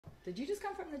Did you just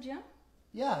come from the gym?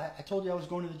 Yeah, I told you I was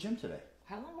going to the gym today.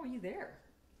 How long were you there?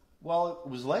 Well, it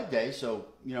was leg day, so,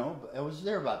 I was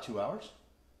there about 2 hours.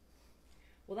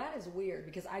 Well, that is weird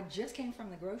because I just came from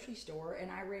the grocery store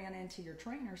and I ran into your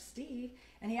trainer, Steve,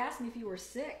 and he asked me if you were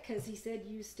sick because he said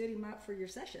you stood him up for your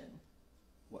session.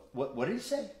 What did he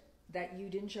say? That you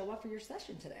didn't show up for your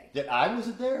session today. That I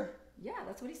wasn't there? Yeah,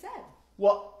 that's what he said.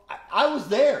 Well, I was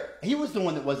there. He was the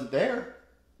one that wasn't there.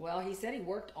 Well, he said he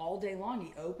worked all day long.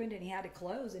 He opened and he had to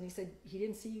close, and he said he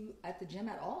didn't see you at the gym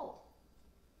at all.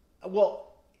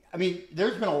 Well, I mean,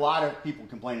 there's been a lot of people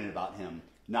complaining about him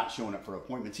not showing up for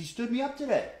appointments. He stood me up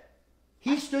today.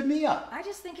 He stood me up. I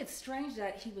just think it's strange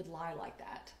that he would lie like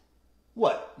that.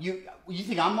 What? You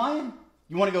think I'm lying?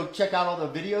 You want to go check out all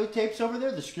the videotapes over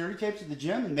there, the security tapes at the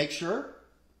gym, and make sure?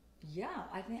 Yeah,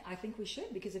 I think we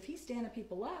should, because if he's standing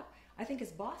people up, I think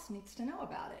his boss needs to know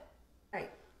about it.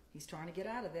 Right. He's trying to get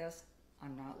out of this.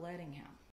 I'm not letting him.